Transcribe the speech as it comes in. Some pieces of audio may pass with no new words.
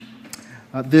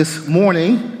This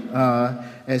morning,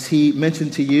 as he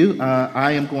mentioned to you,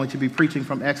 I am going to be preaching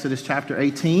from Exodus chapter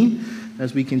 18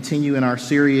 as we continue in our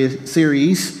series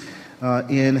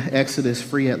in Exodus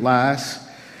Free at Last.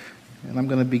 And I'm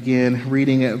going to begin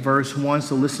reading at verse 1,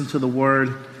 so listen to the word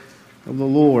of the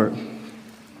Lord.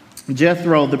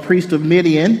 Jethro, the priest of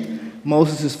Midian,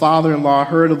 Moses' father-in-law,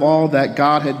 heard of all that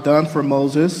God had done for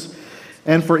Moses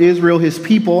and for Israel, his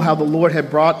people, how the Lord had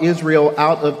brought Israel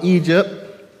out of Egypt.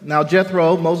 Now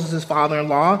Jethro, Moses'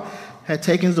 father-in-law, had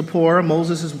taken Zipporah,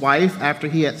 Moses' wife, after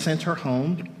he had sent her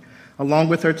home, along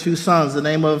with her two sons. The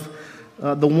name of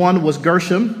the one was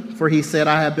Gershom, for he said,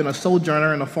 I have been a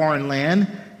sojourner in a foreign land.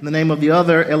 And the name of the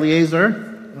other,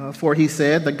 Eleazar, for he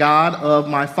said, the God of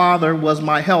my father was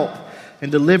my help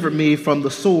and delivered me from the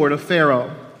sword of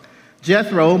Pharaoh.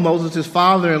 Jethro, Moses'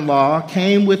 father-in-law,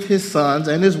 came with his sons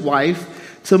and his wife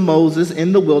to Moses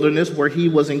in the wilderness, where he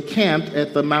was encamped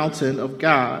at the mountain of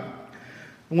God.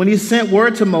 When he sent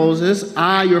word to Moses,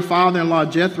 I, your father-in-law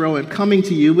Jethro, am coming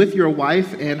to you with your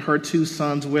wife and her two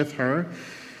sons with her.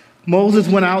 Moses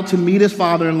went out to meet his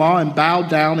father-in-law and bowed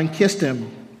down and kissed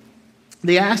him.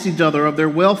 They asked each other of their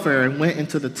welfare and went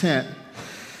into the tent.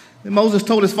 And Moses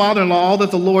told his father-in-law all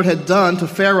that the Lord had done to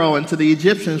Pharaoh and to the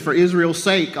Egyptians for Israel's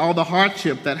sake, all the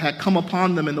hardship that had come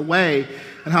upon them in the way,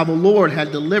 and how the Lord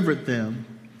had delivered them.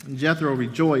 And Jethro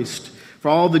rejoiced for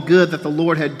all the good that the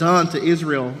Lord had done to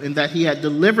Israel, and that he had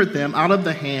delivered them out of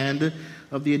the hand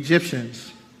of the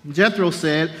Egyptians. And Jethro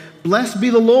said, Blessed be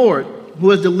the Lord,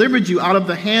 who has delivered you out of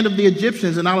the hand of the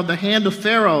Egyptians and out of the hand of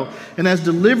Pharaoh, and has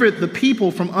delivered the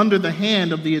people from under the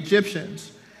hand of the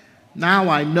Egyptians. Now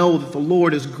I know that the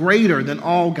Lord is greater than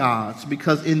all gods,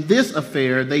 because in this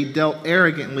affair they dealt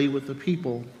arrogantly with the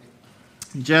people.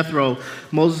 Jethro,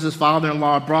 Moses'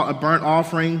 father-in-law, brought a burnt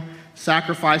offering,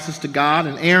 sacrifices to God,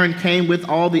 and Aaron came with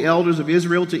all the elders of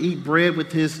Israel to eat bread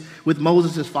with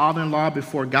Moses' father-in-law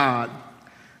before God.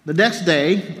 The next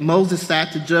day, Moses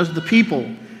sat to judge the people.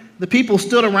 The people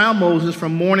stood around Moses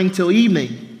from morning till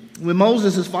evening. When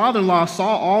Moses, his father-in-law,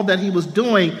 saw all that he was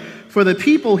doing for the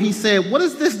people, he said, What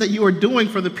is this that you are doing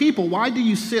for the people? Why do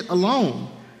you sit alone?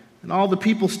 And all the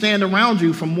people stand around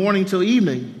you from morning till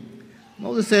evening.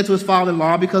 Moses said to his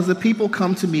father-in-law, Because the people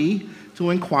come to me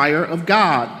to inquire of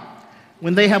God.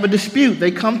 When they have a dispute,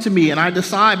 they come to me, and I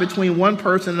decide between one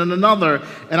person and another,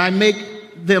 and I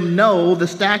make them know the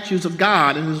statutes of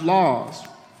God and his laws.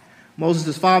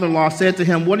 Moses' father-in-law said to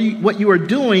him, What you are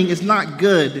doing is not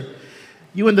good.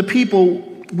 You and the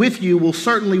people with you will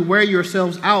certainly wear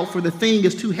yourselves out, for the thing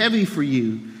is too heavy for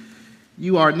you.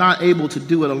 You are not able to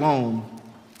do it alone.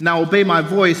 Now obey my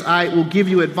voice. I will give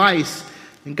you advice,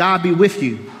 and God be with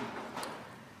you.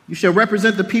 You shall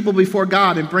represent the people before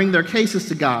God and bring their cases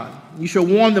to God. You shall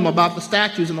warn them about the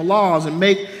statutes and the laws and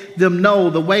make them know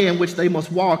the way in which they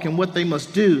must walk and what they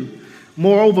must do.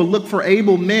 Moreover, look for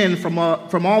able men from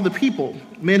all the people,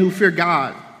 men who fear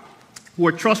God, who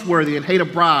are trustworthy and hate a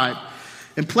bribe,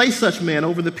 and place such men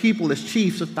over the people as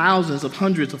chiefs of thousands, of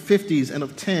hundreds, of fifties, and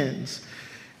of tens.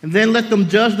 And then let them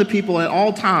judge the people at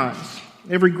all times.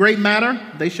 Every great matter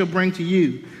they shall bring to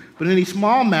you, but any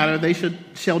small matter they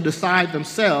shall decide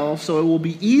themselves, so it will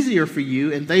be easier for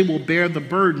you, and they will bear the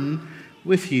burden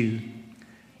with you.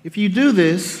 If you do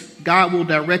this, God will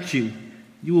direct you.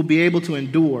 You will be able to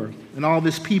endure, and all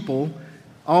this people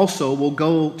also will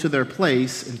go to their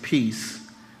place in peace.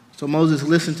 So Moses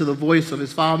listened to the voice of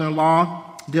his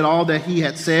father-in-law, did all that he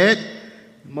had said.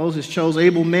 Moses chose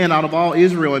able men out of all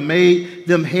Israel and made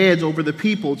them heads over the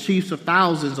people, chiefs of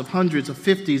thousands, of hundreds, of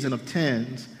fifties, and of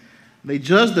tens. They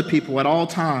judged the people at all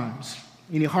times.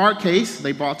 Any hard case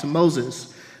they brought to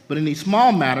Moses, but any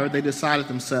small matter they decided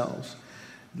themselves.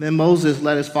 Then Moses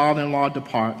let his father-in-law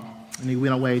depart, and he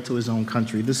went away to his own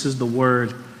country. This is the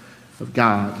word of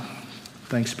God.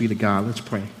 Thanks be to God. Let's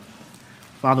pray.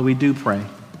 Father, we do pray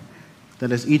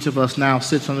that as each of us now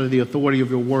sits under the authority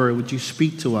of your word, would you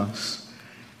speak to us?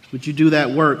 Would you do that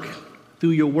work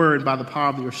through your word by the power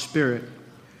of your Spirit?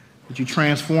 Would you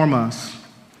transform us?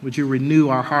 Would you renew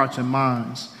our hearts and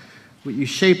minds? Would you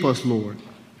shape us, Lord,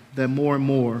 that more and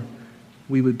more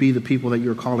we would be the people that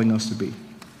you're calling us to be?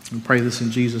 We pray this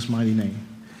in Jesus' mighty name.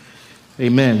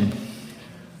 Amen.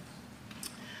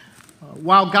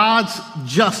 While God's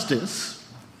justice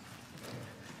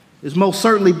is most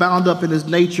certainly bound up in his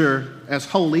nature as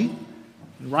holy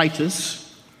and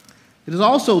righteous, it is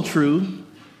also true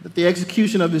that the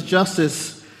execution of his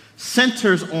justice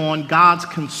centers on God's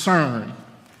concern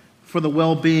for the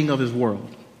well-being of his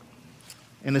world,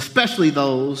 and especially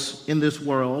those in this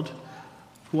world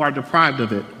who are deprived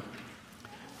of it.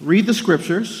 Read the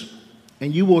scriptures,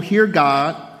 and you will hear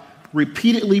God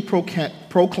repeatedly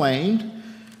proclaimed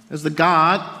as the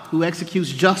God who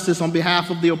executes justice on behalf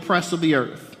of the oppressed of the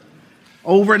earth.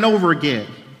 Over and over again,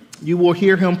 you will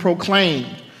hear him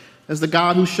proclaimed as the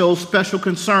God who shows special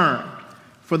concern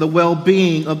for the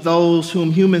well-being of those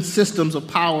whom human systems of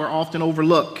power often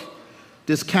overlook,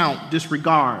 discount,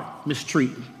 disregard,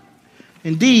 mistreat.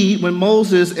 Indeed, when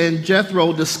Moses and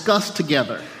Jethro discussed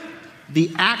together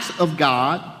the acts of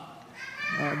God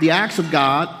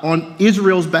on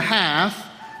Israel's behalf,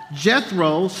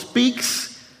 Jethro speaks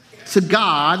to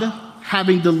God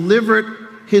having delivered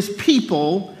his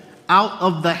people out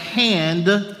of the hand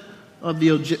of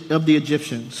the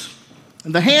Egyptians.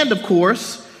 And the hand, of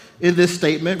course, in this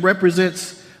statement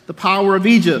represents the power of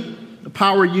Egypt, the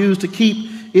power used to keep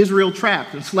Israel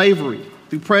trapped in slavery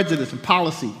through prejudice and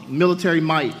policy and military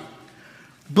might.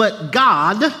 But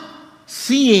God,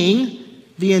 seeing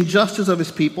the injustice of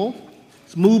his people,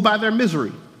 is moved by their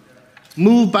misery,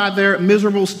 moved by their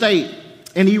miserable state,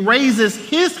 and he raises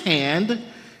his hand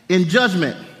in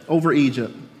judgment over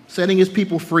Egypt, setting his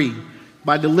people free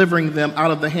by delivering them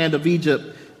out of the hand of Egypt,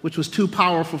 which was too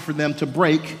powerful for them to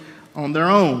break on their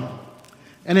own.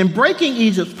 And in breaking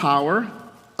Egypt's power,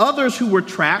 others who were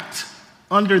trapped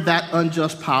under that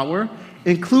unjust power,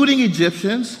 including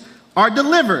Egyptians, are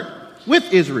delivered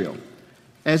with Israel,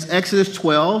 as Exodus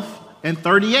 12 and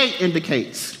 38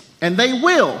 indicates. And they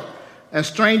will, as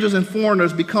strangers and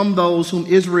foreigners, become those whom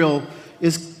Israel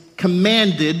is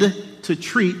commanded to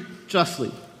treat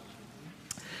justly.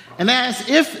 And as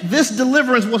if this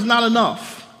deliverance was not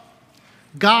enough,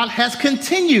 God has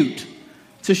continued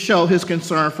to show his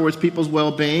concern for his people's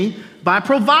well-being by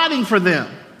providing for them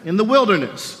in the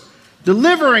wilderness,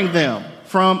 delivering them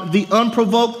from the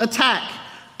unprovoked attack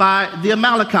by the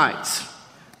Amalekites.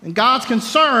 And God's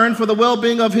concern for the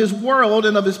well-being of his world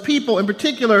and of his people in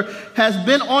particular has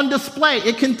been on display.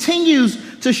 It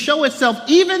continues to show itself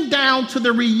even down to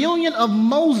the reunion of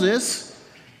Moses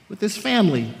with his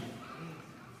family.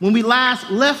 When we last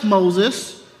left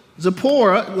Moses and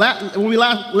Zipporah,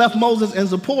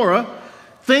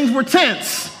 things were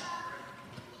tense.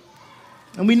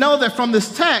 And we know that from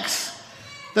this text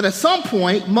that at some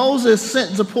point Moses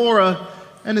sent Zipporah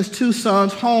and his two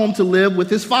sons home to live with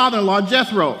his father-in-law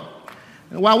Jethro.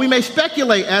 And while we may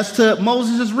speculate as to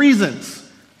Moses' reasons,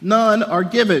 none are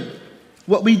given.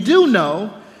 What we do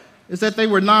know is that they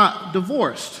were not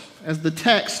divorced, as the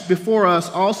text before us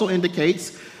also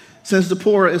indicates, since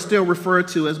Zipporah is still referred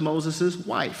to as Moses'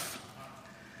 wife.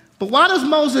 But why does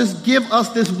Moses give us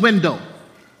this window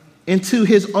into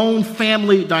his own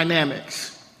family dynamics?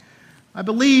 I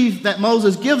believe that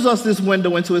Moses gives us this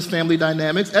window into his family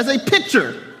dynamics as a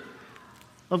picture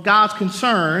of God's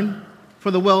concern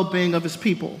for the well-being of his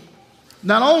people.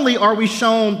 Not only are we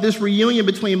shown this reunion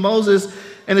between Moses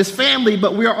and his family,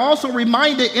 but we are also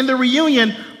reminded in the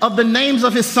reunion of the names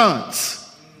of his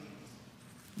sons.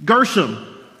 Gershom,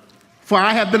 for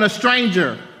I have been a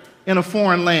stranger in a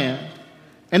foreign land.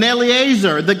 And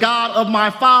Eleazar, the God of my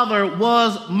father,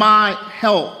 was my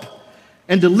help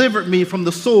and delivered me from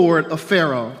the sword of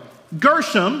Pharaoh.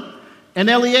 Gershom and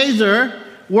Eleazar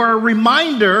were a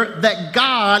reminder that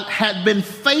God had been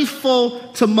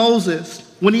faithful to Moses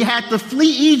when he had to flee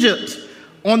Egypt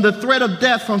on the threat of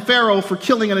death from Pharaoh for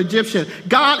killing an Egyptian.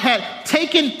 God had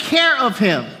taken care of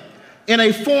him in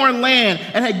a foreign land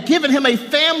and had given him a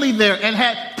family there and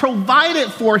had provided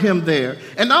for him there.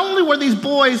 And not only were these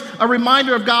boys a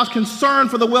reminder of God's concern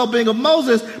for the well-being of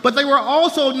Moses, but they were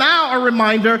also now a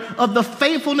reminder of the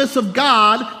faithfulness of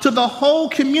God to the whole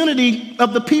community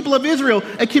of the people of Israel,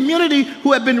 a community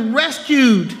who had been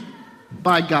rescued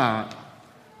by God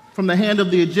from the hand of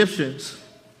the Egyptians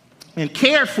and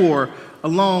cared for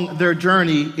along their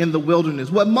journey in the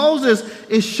wilderness. What Moses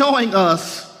is showing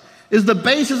us is the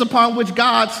basis upon which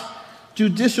God's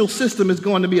judicial system is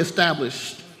going to be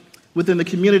established within the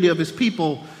community of his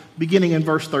people, beginning in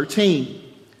verse 13.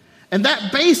 And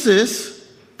that basis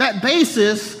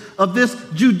of this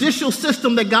judicial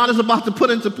system that God is about to put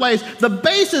into place, the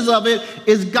basis of it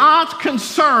is God's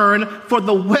concern for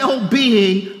the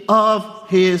well-being of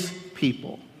his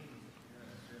people.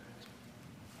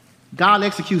 God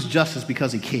executes justice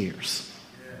because he cares.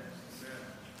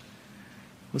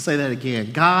 We'll say that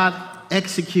again. God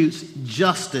executes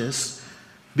justice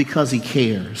because he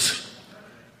cares.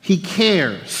 He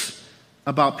cares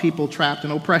about people trapped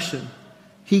in oppression.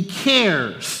 He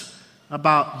cares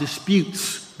about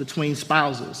disputes between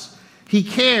spouses. He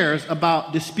cares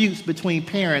about disputes between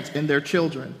parents and their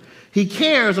children. He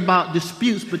cares about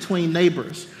disputes between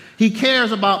neighbors. He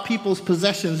cares about people's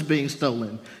possessions being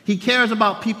stolen. He cares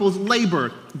about people's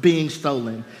labor being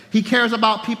stolen. He cares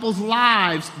about people's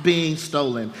lives being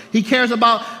stolen. He cares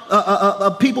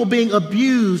about people being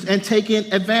abused and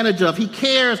taken advantage of. He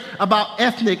cares about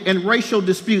ethnic and racial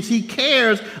disputes. He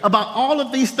cares about all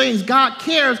of these things. God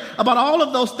cares about all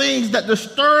of those things that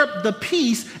disturb the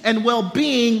peace and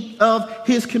well-being of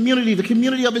his community, the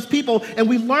community of his people. And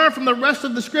we learn from the rest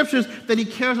of the scriptures that he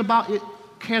cares about it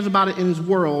in his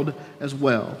world as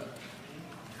well.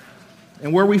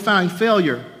 And where we find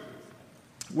failure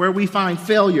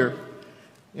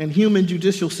in human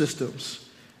judicial systems,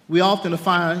 we often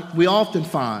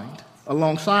find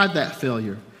alongside that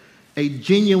failure a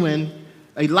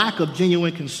lack of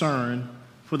genuine concern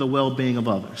for the well-being of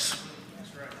others.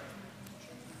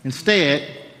 Instead,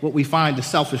 what we find is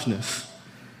selfishness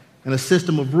and a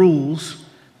system of rules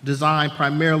designed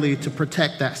primarily to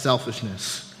protect that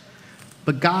selfishness.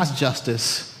 But God's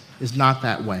justice is not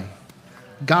that way.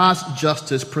 God's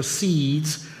justice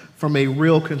proceeds from a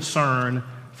real concern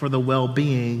for the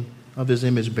well-being of his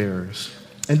image bearers.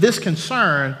 And this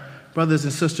concern, brothers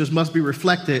and sisters, must be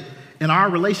reflected in our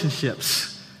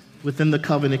relationships within the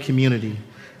covenant community,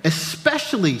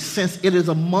 especially since it is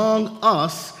among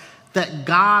us that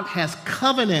God has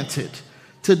covenanted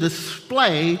to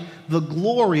display the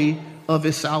glory of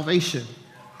his salvation.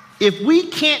 If we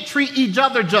can't treat each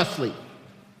other justly,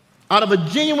 out of a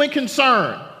genuine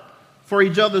concern for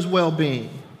each other's well-being,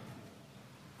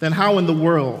 then how in the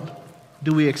world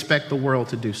do we expect the world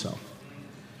to do so?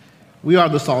 We are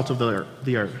the salt of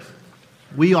the earth.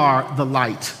 We are the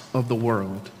light of the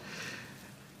world.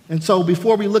 And so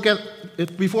before we look out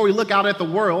at the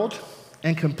world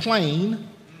and complain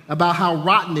about how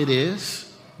rotten it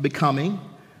is becoming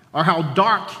or how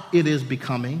dark it is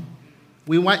becoming,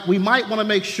 we might want to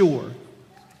make sure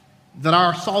that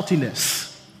our saltiness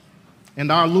and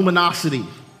our luminosity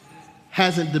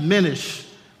hasn't diminished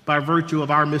by virtue of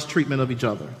our mistreatment of each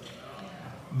other.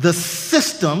 The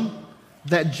system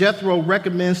that Jethro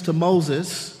recommends to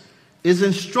Moses is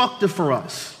instructive for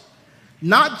us,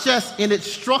 not just in its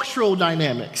structural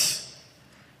dynamics,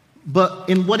 but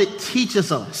in what it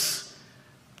teaches us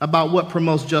about what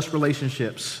promotes just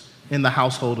relationships in the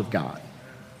household of God.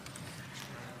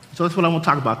 So that's what I want to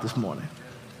talk about this morning.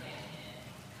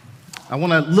 I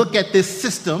want to look at this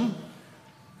system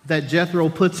that Jethro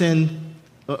puts in,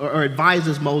 or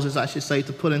advises Moses, I should say,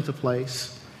 to put into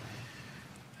place.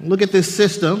 Look at this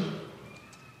system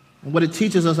and what it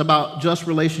teaches us about just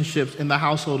relationships in the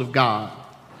household of God.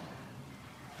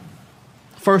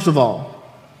 First of all,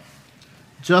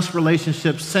 just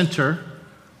relationships center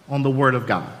on the Word of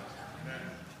God.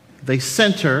 They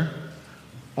center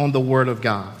on the Word of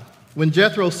God. When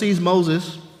Jethro sees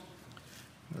Moses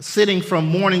sitting from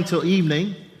morning till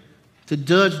evening to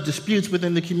judge disputes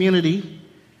within the community,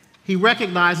 he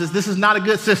recognizes this is not a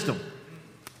good system.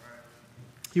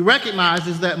 He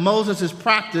recognizes that Moses'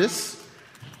 practice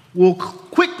will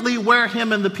quickly wear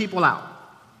him and the people out.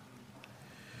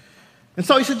 And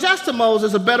so he suggests to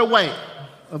Moses a better way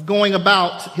of going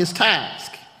about his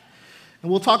task.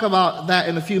 And we'll talk about that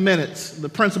in a few minutes, the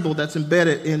principle that's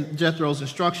embedded in Jethro's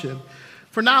instruction.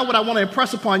 For now, what I want to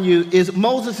impress upon you is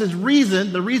Moses'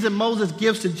 reason, the reason Moses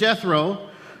gives to Jethro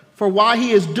for why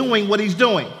he is doing what he's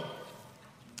doing.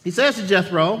 He says to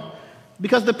Jethro,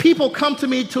 because the people come to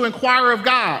me to inquire of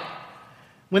God.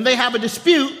 When they have a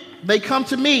dispute, they come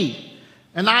to me,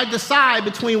 and I decide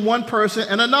between one person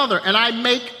and another, and I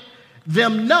make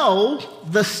them know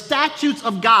the statutes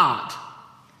of God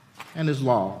and his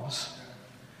laws.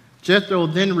 Jethro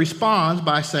then responds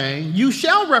by saying, you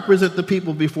shall represent the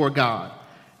people before God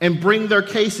and bring their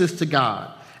cases to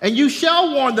God. And you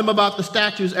shall warn them about the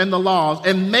statutes and the laws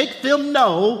and make them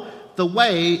know the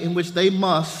way in which they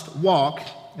must walk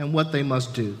and what they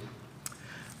must do.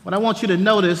 What I want you to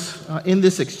notice in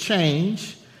this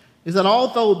exchange is that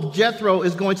although Jethro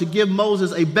is going to give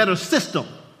Moses a better system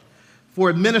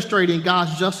for administrating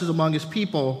God's justice among his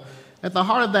people, at the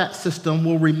heart of that system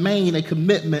will remain a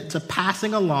commitment to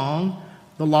passing along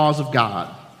the laws of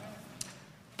God,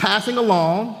 passing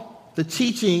along the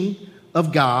teaching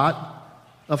of God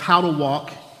of how to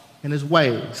walk in his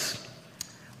ways.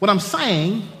 What I'm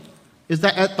saying is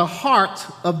that at the heart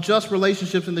of just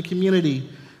relationships in the community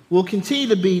will continue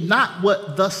to be not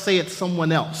what thus saith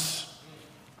someone else,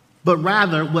 but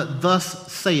rather what thus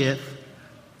saith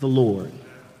the Lord.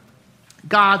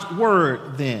 God's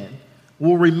word, then,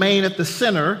 will remain at the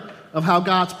center of how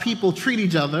God's people treat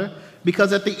each other,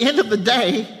 because at the end of the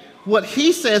day, what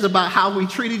he says about how we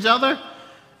treat each other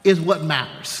is what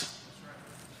matters.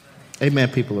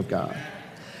 Amen, people of God.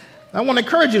 I want to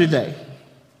encourage you today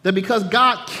that because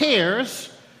God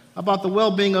cares about the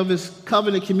well-being of his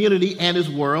covenant community and his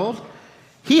world,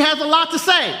 he has a lot to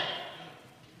say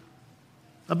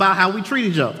about how we treat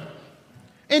each other.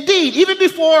 Indeed, even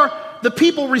before the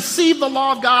people received the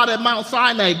law of God at Mount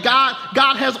Sinai,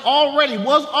 God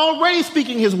was already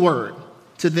speaking his word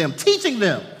to them, teaching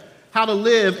them how to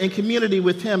live in community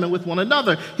with him and with one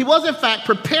another. He was, in fact,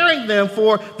 preparing them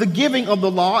for the giving of the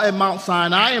law at Mount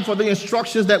Sinai and for the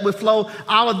instructions that would flow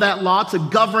out of that law to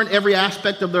govern every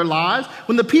aspect of their lives.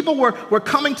 When the people were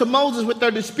coming to Moses with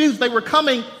their disputes, they were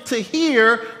coming to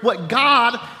hear what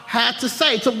God had to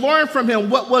say, to learn from him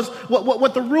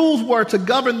what the rules were to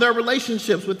govern their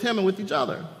relationships with him and with each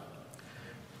other.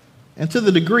 And to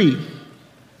the degree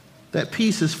that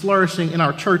peace is flourishing in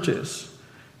our churches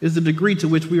is the degree to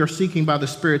which we are seeking by the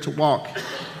Spirit to walk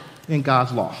in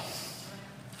God's law,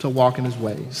 to walk in his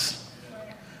ways.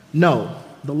 No,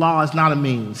 the law is not a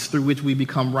means through which we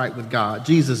become right with God.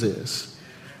 Jesus is.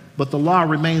 But the law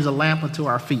remains a lamp unto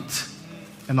our feet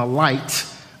and a light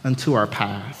unto our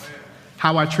path.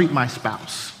 How I treat my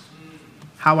spouse,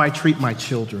 how I treat my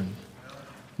children,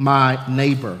 my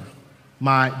neighbor,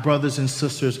 my brothers and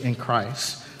sisters in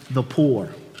Christ, the poor,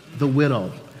 the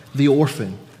widow, the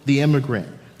orphan, the immigrant,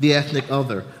 the ethnic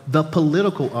other, the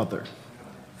political other,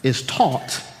 is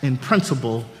taught in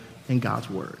principle in God's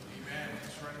word.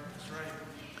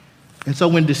 And so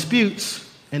when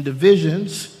disputes and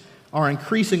divisions are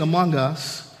increasing among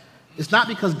us, it's not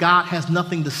because God has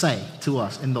nothing to say to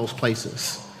us in those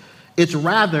places. It's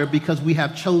rather because we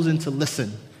have chosen to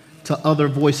listen to other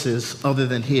voices other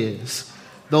than his.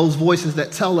 Those voices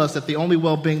that tell us that the only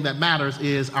well-being that matters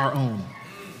is our own.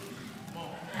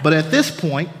 But at this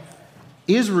point,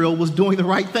 Israel was doing the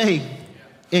right thing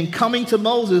in coming to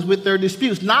Moses with their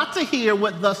disputes, not to hear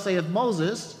what thus saith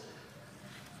Moses,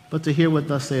 but to hear what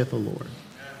thus saith the Lord.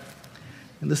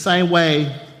 In the same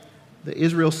way that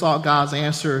Israel sought God's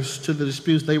answers to the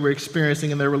disputes they were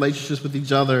experiencing in their relationships with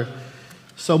each other,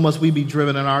 so must we be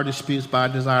driven in our disputes by a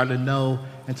desire to know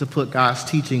and to put God's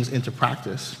teachings into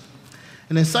practice.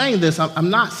 And in saying this, I'm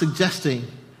not suggesting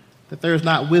that there is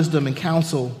not wisdom and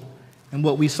counsel in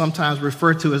what we sometimes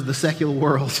refer to as the secular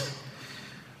world,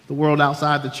 the world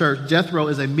outside the church. Jethro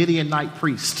is a Midianite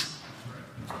priest.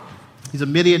 He's a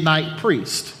Midianite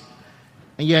priest.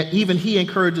 And yet even he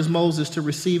encourages Moses to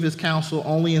receive his counsel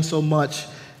only in so much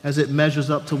as it measures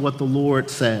up to what the Lord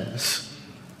says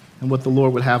and what the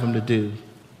Lord would have him to do.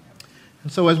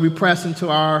 And so as we press into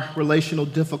our relational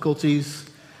difficulties,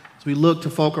 as we look to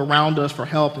folk around us for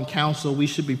help and counsel, we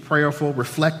should be prayerful,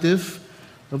 reflective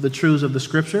of the truths of the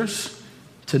scriptures,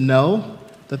 to know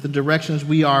that the directions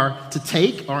we are to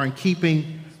take are in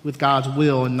keeping with God's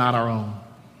will and not our own.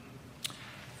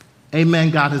 Amen,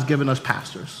 God has given us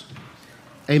pastors.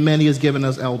 Amen, he has given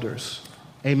us elders.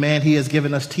 Amen, he has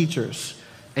given us teachers.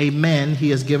 Amen, he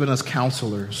has given us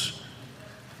counselors.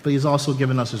 But he's also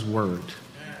given us his word.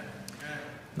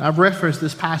 Now, I've referenced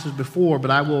this passage before, but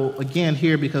I will again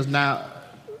here because now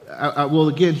that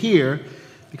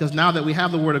we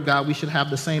have the word of God, we should have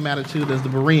the same attitude as the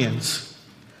Bereans.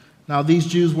 Now, these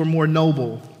Jews were more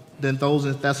noble than those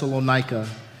in Thessalonica.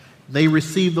 They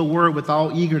received the word with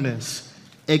all eagerness,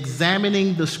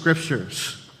 examining the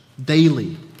scriptures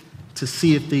daily to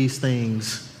see if these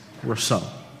things were so.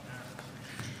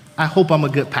 I hope I'm a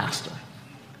good pastor.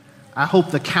 I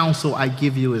hope the counsel I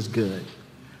give you is good.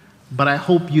 But I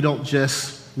hope you don't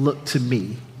just look to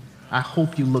me. I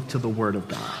hope you look to the word of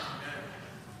God.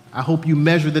 I hope you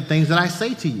measure the things that I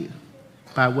say to you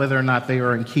by whether or not they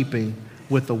are in keeping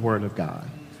with the word of God,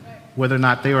 whether or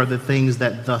not they are the things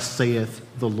that thus saith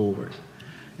the Lord.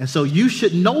 And so you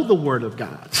should know the word of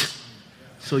God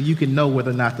so you can know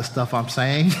whether or not the stuff I'm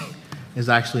saying is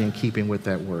actually in keeping with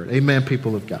that word. Amen,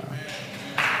 people of God.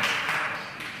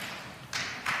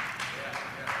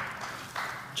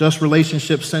 Just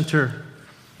relationships center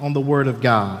on the word of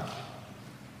God.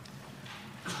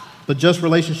 But just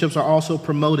relationships are also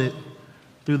promoted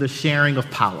through the sharing of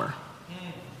power.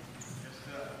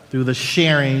 Through the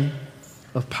sharing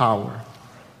of power.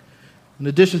 In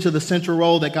addition to the central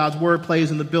role that God's word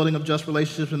plays in the building of just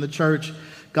relationships in the church,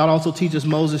 God also teaches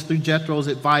Moses through Jethro's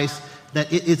advice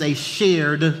that it is a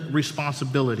shared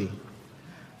responsibility.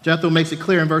 Jethro makes it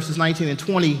clear in verses 19 and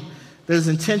 20 that his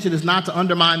intention is not to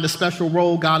undermine the special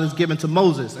role God has given to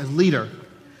Moses as leader,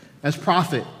 as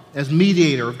prophet, as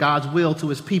mediator of God's will to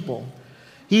his people.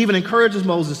 He even encourages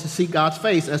Moses to seek God's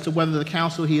face as to whether the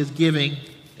counsel he is giving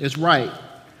is right.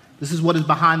 This is what is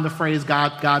behind the phrase,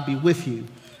 God be with you.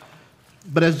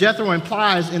 But as Jethro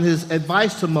implies in his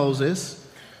advice to Moses,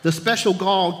 the special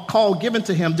call given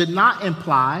to him did not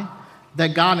imply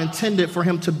that God intended for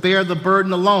him to bear the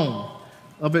burden alone,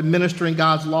 of administering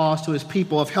God's laws to his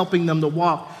people, of helping them to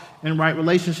walk in right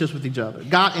relationships with each other.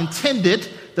 God intended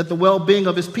that the well-being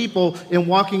of his people in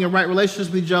walking in right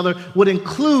relationships with each other would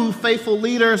include faithful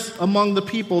leaders among the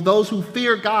people, those who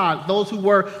fear God, those who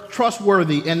were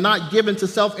trustworthy and not given to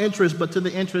self-interest, but to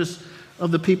the interests of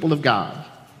the people of God.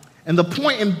 And the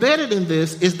point embedded in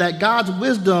this is that God's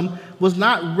wisdom was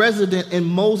not resident in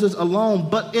Moses alone,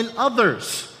 but in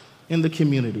others in the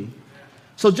community.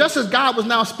 So just as God was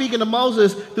now speaking to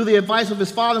Moses through the advice of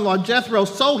his father-in-law Jethro,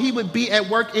 so he would be at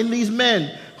work in these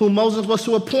men whom Moses was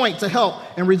to appoint to help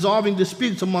in resolving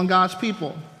disputes among God's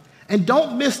people. And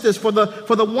don't miss this, for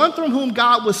the one through whom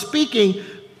God was speaking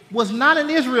was not an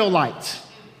Israelite.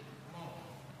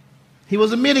 He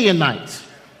was a Midianite.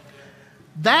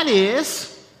 That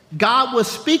is, God was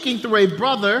speaking through a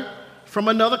brother from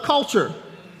another culture,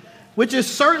 which is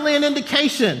certainly an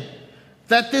indication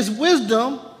that this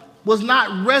wisdom was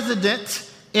not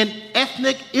resident in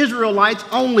ethnic Israelites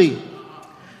only.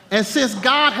 And since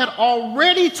God had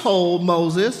already told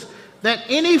Moses that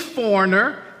any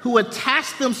foreigner who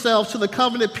attached themselves to the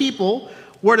covenant people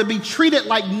were to be treated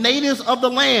like natives of the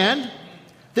land,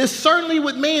 this certainly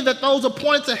would mean that those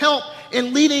appointed to help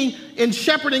in leading and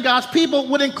shepherding God's people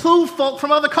would include folk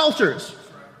from other cultures.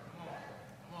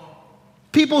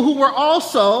 People who were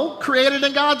also created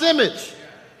in God's image.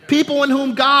 People in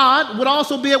whom God would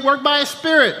also be at work by his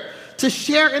Spirit to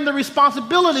share in the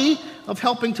responsibility of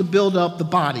helping to build up the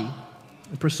body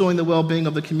and pursuing the well-being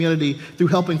of the community through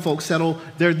helping folks settle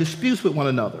their disputes with one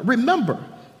another. Remember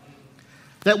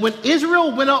that when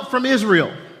Israel went up from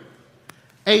Israel,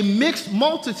 a mixed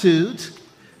multitude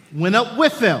went up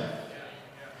with them.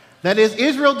 That is,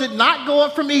 Israel did not go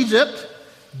up from Egypt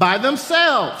by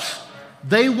themselves.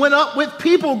 They went up with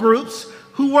people groups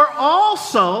who were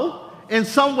also, in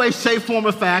some way, shape, form,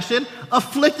 or fashion,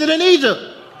 afflicted in Egypt.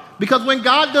 Because when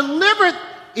God delivered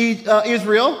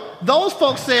Israel, those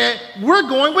folks said, we're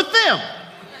going with them.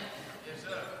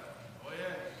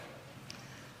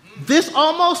 This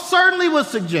almost certainly would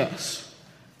suggest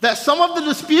that some of the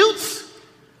disputes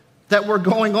that were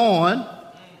going on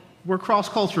were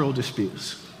cross-cultural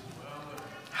disputes.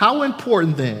 How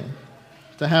important, then,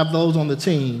 to have those on the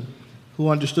team who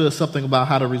understood something about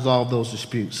how to resolve those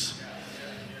disputes?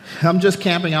 I'm just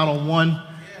camping out on one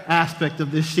aspect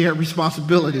of this shared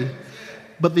responsibility.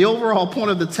 But the overall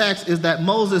point of the text is that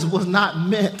Moses was not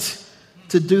meant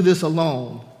to do this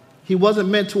alone. He wasn't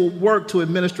meant to work to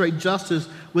administrate justice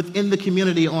within the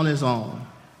community on his own.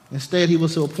 Instead, he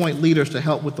was to appoint leaders to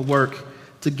help with the work,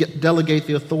 to delegate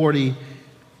the authority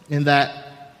in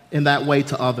that way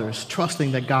to others,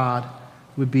 trusting that God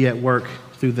would be at work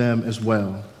through them as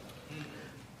well.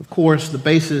 Of course, the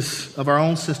basis of our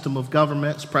own system of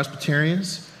government as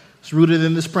Presbyterians is rooted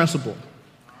in this principle.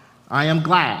 I am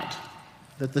glad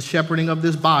that the shepherding of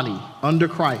this body under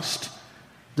Christ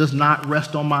does not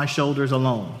rest on my shoulders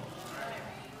alone.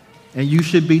 And you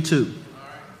should be too.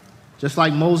 Just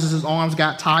like Moses' arms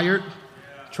got tired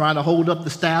trying to hold up the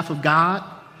staff of God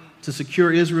to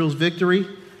secure Israel's victory,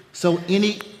 so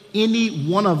any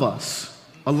one of us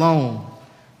alone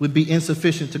would be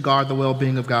insufficient to guard the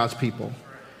well-being of God's people.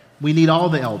 We need all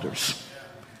the elders.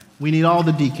 We need all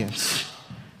the deacons.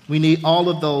 We need all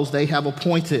of those they have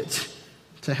appointed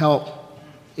to help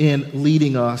in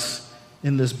leading us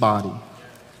in this body.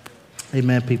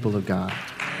 Amen, people of God.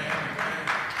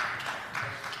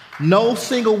 No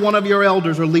single one of your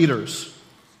elders or leaders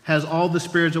has all the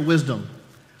spiritual wisdom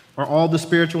or all the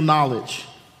spiritual knowledge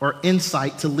or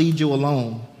insight to lead you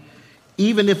alone,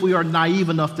 even if we are naive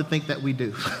enough to think that we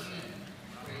do.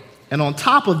 And on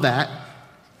top of that,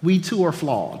 we too are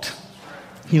flawed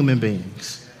human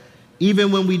beings.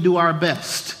 Even when we do our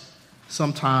best,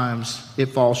 sometimes it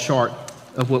falls short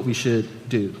of what we should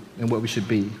do and what we should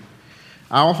be.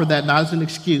 I offer that not as an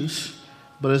excuse,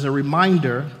 but as a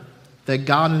reminder that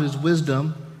God in his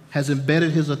wisdom has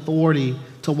embedded his authority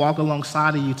to walk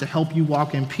alongside of you, to help you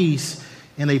walk in peace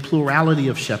in a plurality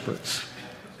of shepherds,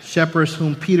 shepherds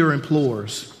whom Peter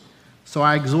implores. So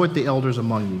I exhort the elders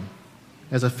among you,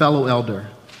 as a fellow elder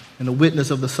and a witness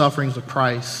of the sufferings of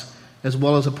Christ, as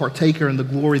well as a partaker in the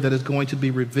glory that is going to be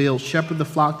revealed. Shepherd the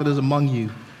flock that is among you,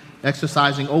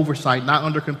 exercising oversight, not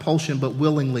under compulsion, but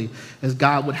willingly, as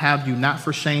God would have you, not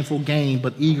for shameful gain,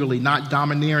 but eagerly, not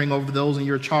domineering over those in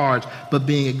your charge, but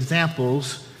being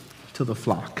examples to the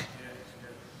flock.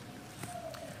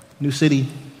 New City,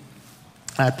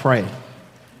 I pray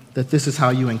that this is how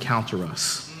you encounter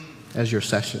us as your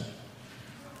session,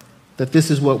 that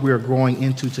this is what we are growing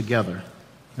into together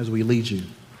as we lead you.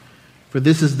 For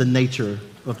this is the nature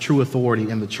of true authority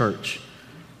in the church.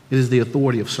 It is the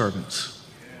authority of servants,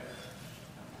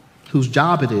 whose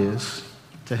job it is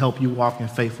to help you walk in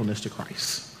faithfulness to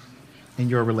Christ in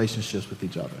your relationships with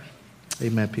each other.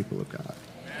 Amen, people of God.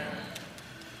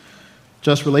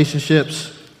 Just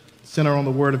relationships center on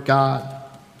the Word of God.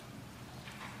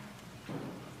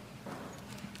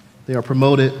 They are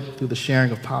promoted through the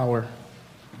sharing of power,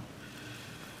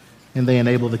 and they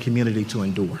enable the community to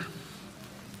endure.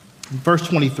 In verse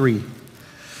 23,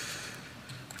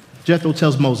 Jethro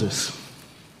tells Moses,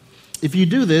 if you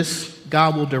do this,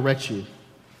 God will direct you,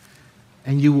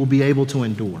 and you will be able to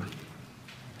endure.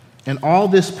 And all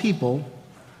this people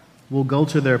will go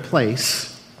to their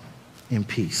place in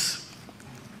peace.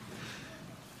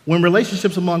 When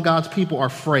relationships among God's people are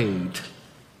frayed,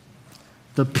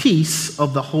 the peace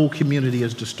of the whole community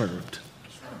is disturbed.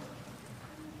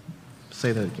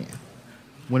 Say that again.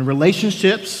 When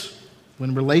relationships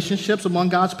among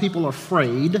God's people are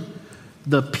frayed,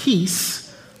 the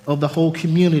peace of the whole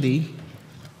community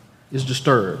is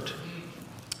disturbed.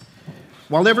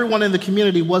 While everyone in the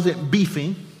community wasn't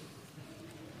beefing,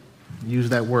 use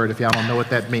that word if y'all don't know what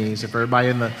that means. If everybody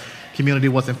in the community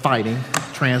wasn't fighting,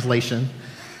 translation.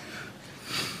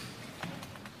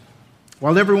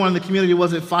 While everyone in the community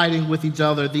wasn't fighting with each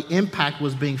other, the impact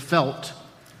was being felt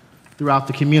throughout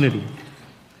the community.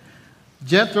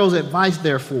 Jethro's advice,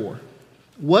 therefore,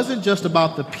 wasn't just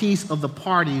about the peace of the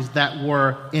parties that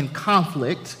were in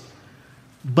conflict,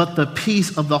 but the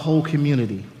peace of the whole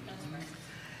community.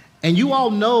 And you all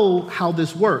know how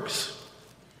this works.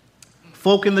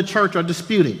 Folk in the church are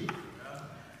disputing.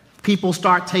 People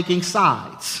start taking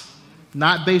sides,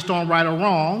 not based on right or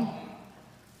wrong,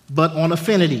 but on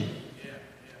affinity.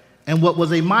 And what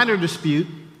was a minor dispute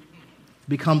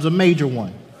becomes a major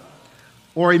one.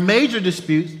 Or a major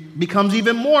dispute becomes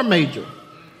even more major.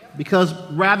 Because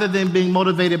rather than being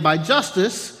motivated by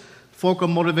justice, folk are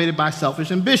motivated by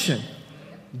selfish ambition,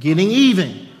 getting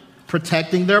even,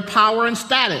 protecting their power and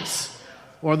status,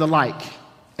 or the like.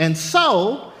 And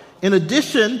so, in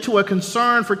addition to a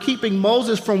concern for keeping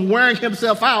Moses from wearing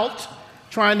himself out,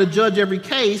 trying to judge every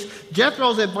case,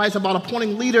 Jethro's advice about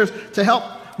appointing leaders to help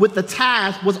with the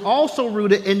task was also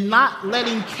rooted in not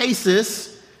letting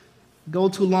cases go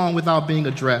too long without being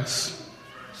addressed,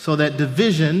 so that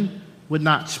division would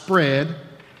not spread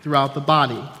throughout the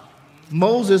body.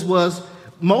 Moses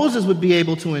would be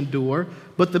able to endure,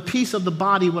 but the peace of the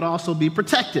body would also be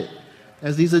protected.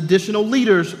 As these additional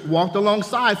leaders walked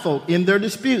alongside folk in their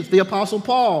disputes, the Apostle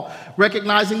Paul,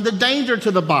 recognizing the danger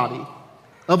to the body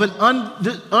of an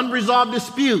unresolved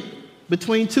dispute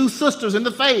between two sisters in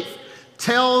the faith,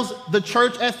 tells the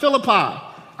church at Philippi,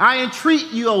 I entreat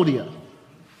Euodia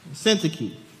and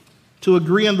Syntyche to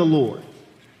agree in the Lord.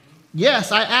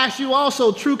 Yes, I ask you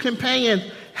also, true companions,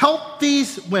 help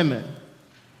these women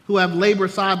who have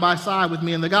labored side by side with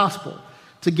me in the gospel,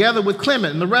 together with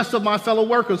Clement and the rest of my fellow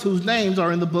workers whose names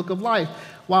are in the book of life.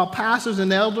 While pastors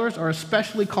and elders are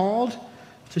especially called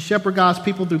to shepherd God's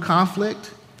people through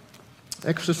conflict,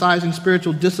 exercising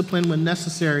spiritual discipline when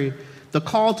necessary, the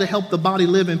call to help the body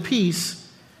live in peace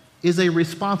is a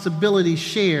responsibility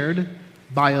shared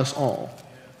by us all.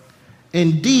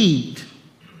 Indeed,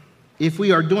 if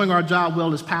we are doing our job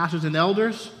well as pastors and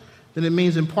elders, then it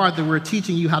means in part that we're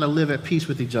teaching you how to live at peace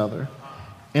with each other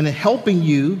and helping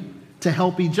you to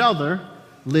help each other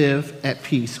live at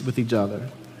peace with each other.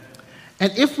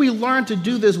 And if we learn to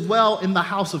do this well in the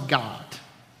house of God,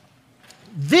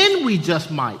 then we just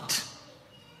might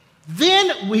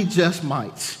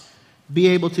be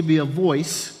able to be a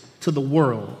voice to the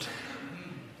world,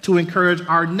 to encourage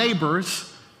our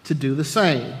neighbors to do the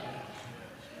same.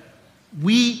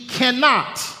 We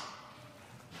cannot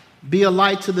be a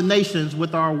light to the nations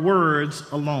with our words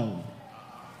alone.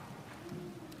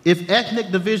 If ethnic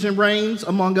division reigns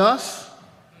among us,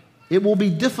 it will be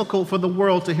difficult for the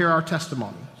world to hear our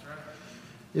testimony.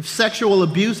 If sexual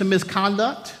abuse and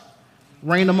misconduct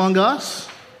reign among us,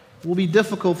 it will be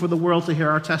difficult for the world to hear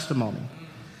our testimony.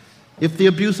 If the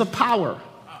abuse of power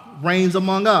reigns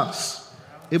among us,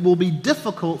 it will be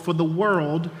difficult for the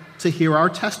world to hear our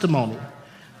testimony.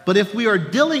 But if we are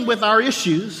dealing with our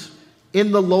issues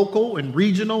in the local and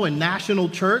regional and national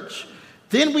church,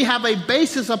 then we have a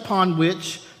basis upon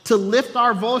which to lift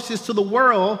our voices to the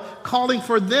world, calling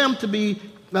for them to be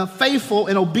faithful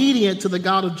and obedient to the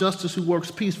God of justice who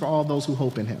works peace for all those who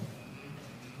hope in him.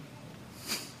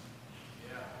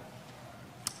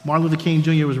 Martin Luther King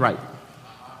Jr. was right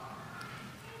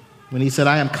when he said,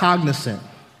 I am cognizant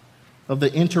of the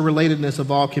interrelatedness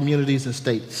of all communities and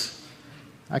states.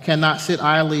 I cannot sit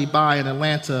idly by in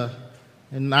Atlanta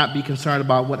and not be concerned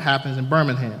about what happens in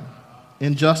Birmingham.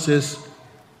 Injustice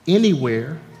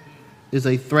anywhere is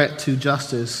a threat to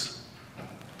justice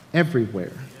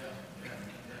everywhere.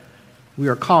 We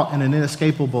are caught in an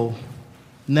inescapable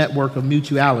network of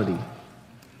mutuality.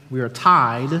 We are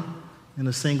tied in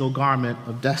a single garment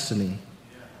of destiny.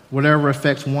 Whatever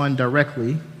affects one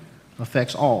directly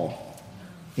affects all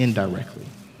indirectly.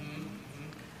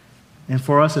 And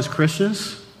for us as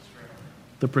Christians,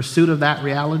 the pursuit of that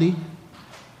reality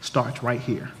starts right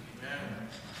here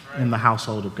in the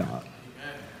household of God.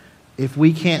 If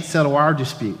we can't settle our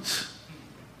disputes,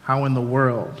 how in the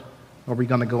world are we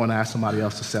going to go and ask somebody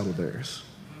else to settle theirs?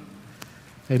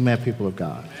 Amen, people of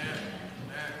God.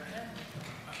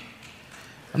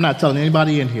 I'm not telling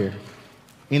anybody in here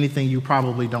anything you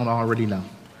probably don't already know.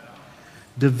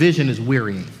 Division is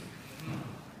wearying.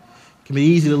 It can be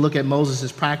easy to look at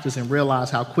Moses' practice and realize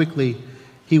how quickly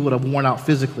he would have worn out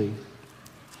physically,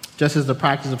 just as the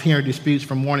practice of hearing disputes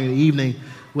from morning to evening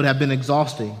would have been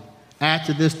exhausting. Add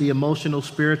to this the emotional,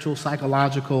 spiritual,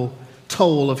 psychological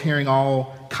toll of hearing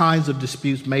all kinds of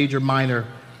disputes, major, minor,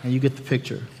 and you get the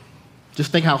picture.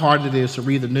 Just think how hard it is to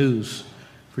read the news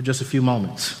for just a few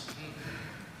moments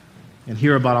and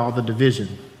hear about all the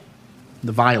division,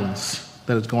 the violence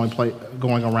that is going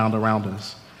around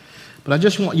us. But I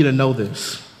just want you to know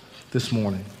this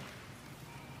morning.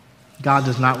 God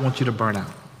does not want you to burn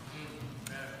out,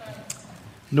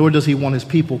 nor does he want his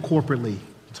people corporately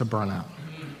to burn out.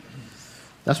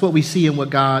 That's what we see in what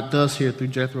God does here through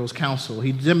Jethro's counsel.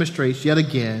 He demonstrates yet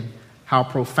again how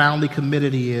profoundly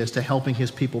committed he is to helping his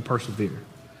people persevere.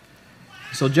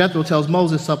 So Jethro tells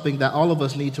Moses something that all of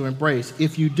us need to embrace.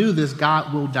 If you do this,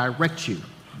 God will direct you.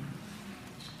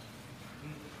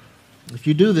 If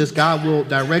you do this, God will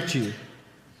direct you,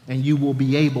 and you will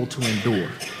be able to endure.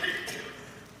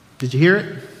 Did you hear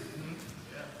it?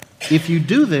 If you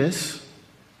do this,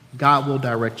 God will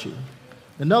direct you.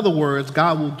 In other words,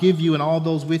 God will give you and all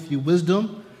those with you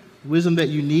wisdom that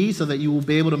you need so that you will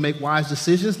be able to make wise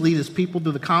decisions, lead his people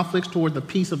through the conflicts toward the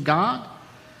peace of God.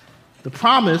 The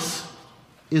promise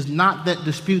is not that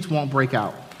disputes won't break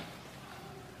out.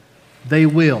 They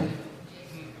will.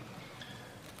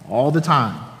 All the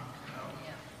time.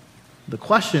 The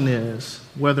question is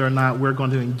whether or not we're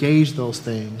going to engage those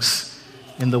things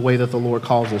in the way that the Lord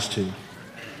calls us to.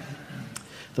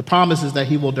 The promise is that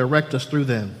he will direct us through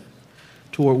them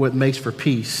toward what makes for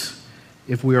peace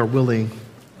if we are willing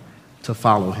to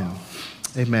follow him.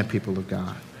 Amen, people of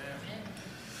God.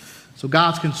 So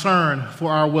God's concern for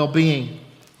our well-being,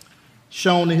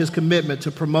 shown in his commitment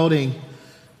to promoting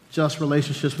just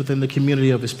relationships within the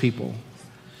community of his people.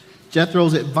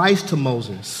 Jethro's advice to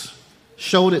Moses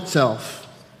showed itself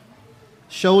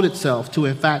to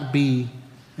in fact be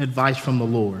advice from the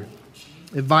Lord.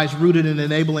 Advice rooted in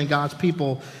enabling God's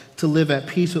people to live at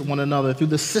peace with one another. Through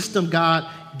the system God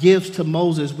gives to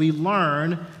Moses, we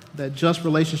learn that just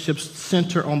relationships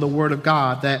center on the word of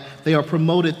God, that they are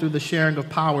promoted through the sharing of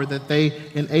power, that they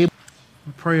enable.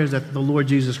 My prayer is that the Lord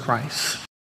Jesus Christ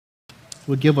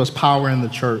would give us power in the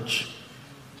church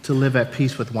to live at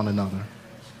peace with one another,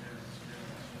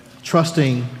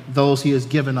 trusting those he has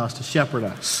given us to shepherd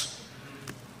us,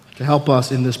 to help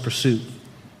us in this pursuit,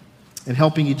 and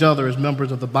helping each other as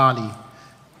members of the body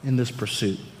in this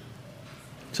pursuit,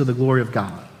 to the glory of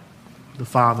God, the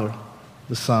Father,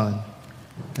 the Son,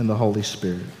 and the Holy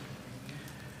Spirit.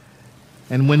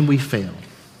 And when we fail,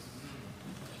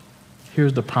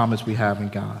 here's the promise we have in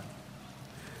God,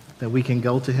 that we can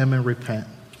go to him and repent,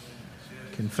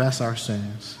 confess our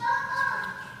sins.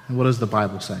 And what does the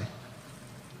Bible say?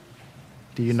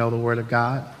 Do you know the word of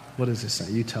God? What does it say?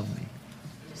 You tell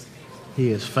me.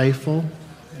 He is faithful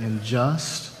and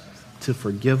just to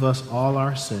forgive us all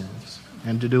our sins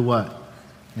and to do what?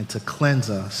 And to cleanse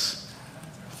us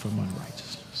from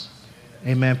unrighteousness.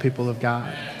 Amen, people of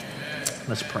God.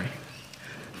 Let's pray.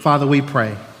 Father, we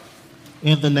pray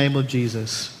in the name of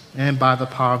Jesus and by the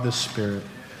power of the Spirit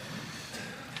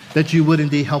that you would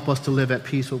indeed help us to live at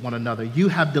peace with one another. You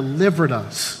have delivered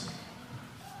us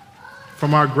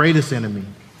from our greatest enemy.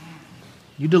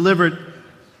 You delivered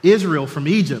Israel from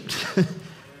Egypt.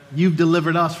 You've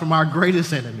delivered us from our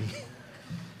greatest enemy,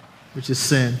 which is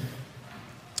sin,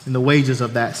 and the wages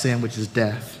of that sin, which is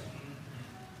death.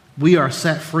 We are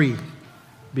set free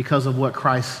because of what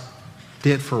Christ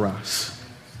did for us.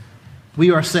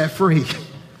 We are set free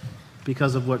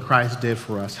because of what Christ did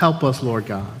for us. Help us, Lord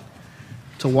God,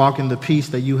 to walk in the peace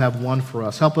that you have won for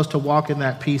us. Help us to walk in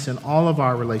that peace in all of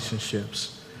our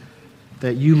relationships,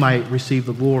 that you might receive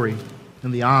the glory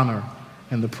and the honor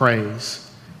and the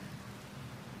praise,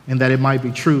 and that it might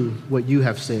be true what you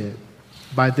have said.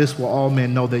 By this will all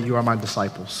men know that you are my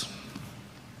disciples.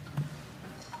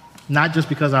 Not just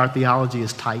because our theology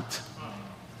is tight,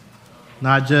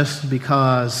 not just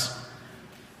because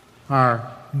our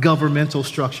governmental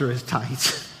structure is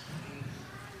tight,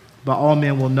 but all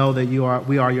men will know that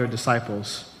we are your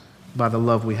disciples by the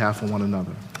love we have for one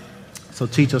another. So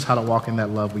teach us how to walk in that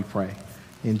love, we pray.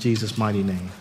 In Jesus' mighty name.